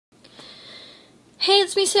Hey,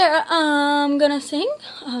 it's me, Sarah. I'm gonna sing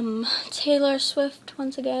Taylor Swift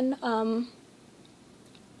once again.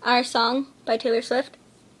 Our Song by Taylor Swift.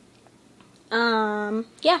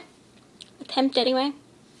 Yeah. Attempt anyway.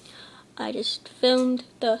 I just filmed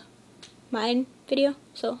the Mine video,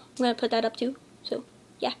 so I'm gonna put that up too. So,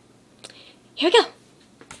 yeah. Here we go.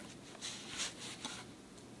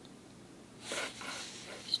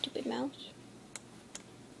 Stupid mouse.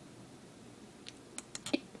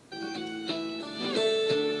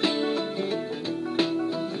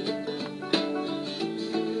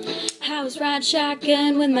 I was riding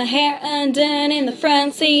shotgun with my hair undone in the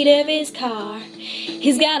front seat of his car.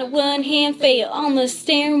 He's got a one-hand feel on the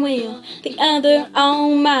steering wheel, the other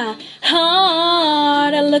on my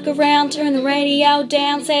heart. I look around, turn the radio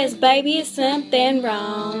down, says, baby, is something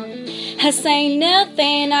wrong? I say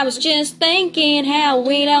nothing, I was just thinking how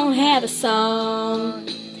we don't have a song.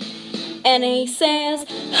 And he says,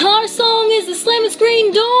 our song is the slimmest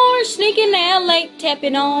screen door, sneaking out late,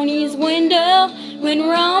 tapping on his window when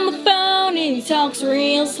we're on the phone, and he talks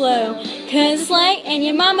real slow, 'cause it's late and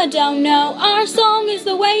your mama don't know. Our song is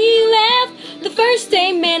the way you laugh the first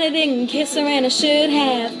day, man, I didn't kiss her and I should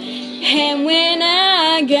have. And when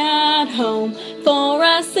I got home, for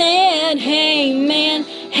I said, hey man,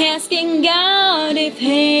 asking God if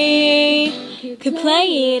he could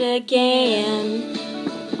play it again.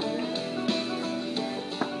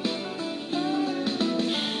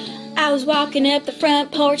 I was walking up the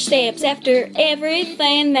front porch steps after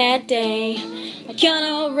everything that day. I done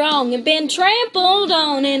all wrong and been trampled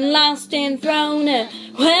on and lost and thrown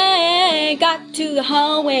away. Got to the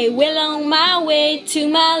hallway, well on my way to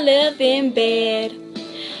my loving bed.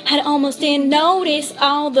 I almost didn't notice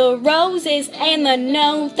all the roses and the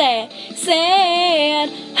note that said,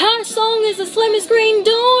 our song is the slimmest screen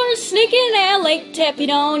door, sneaking out late, tapping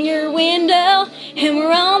on your window, and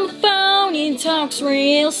we're on the phone, and talks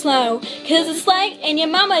real slow, 'cause it's late and your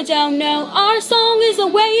mama don't know. Our song is the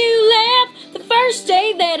way you laugh the first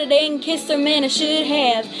day that I didn't kiss her, man, I should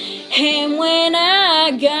have. And when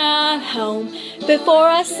I got home, before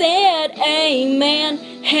I said amen,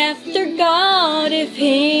 after God if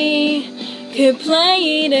he could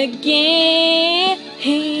play it again.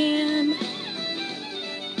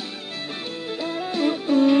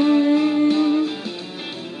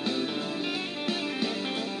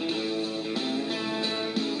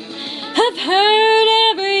 I've heard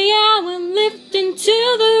every hour lifting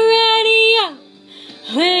to the radio,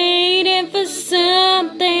 waiting for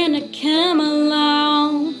something to come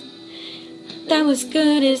along that was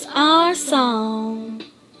good as our song.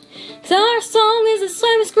 'Cause our song is a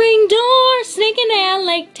slimmest screen door, sneaking out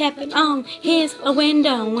late, tapping on his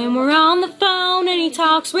window when we're on the phone, and he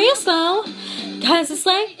talks real slow, 'cause it's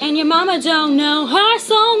late and your mama don't know. Our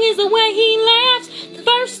song is the way he laughs the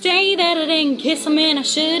first day that I didn't kiss him and I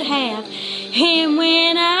should have. And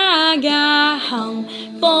when I got home,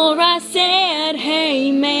 for I said,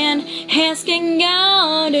 hey man, asking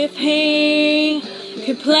God if he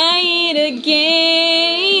could play it again.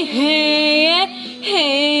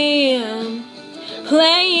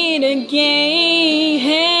 Play it again.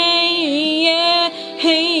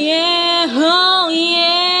 Oh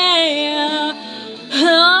yeah.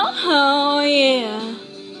 Oh yeah.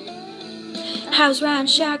 I was riding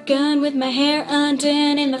shotgun with my hair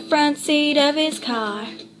undone in the front seat of his car.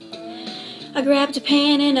 I grabbed a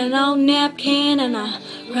pen and an old napkin and I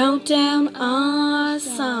wrote down our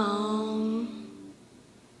song.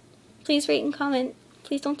 Please rate and comment.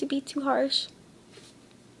 Please don't be too harsh.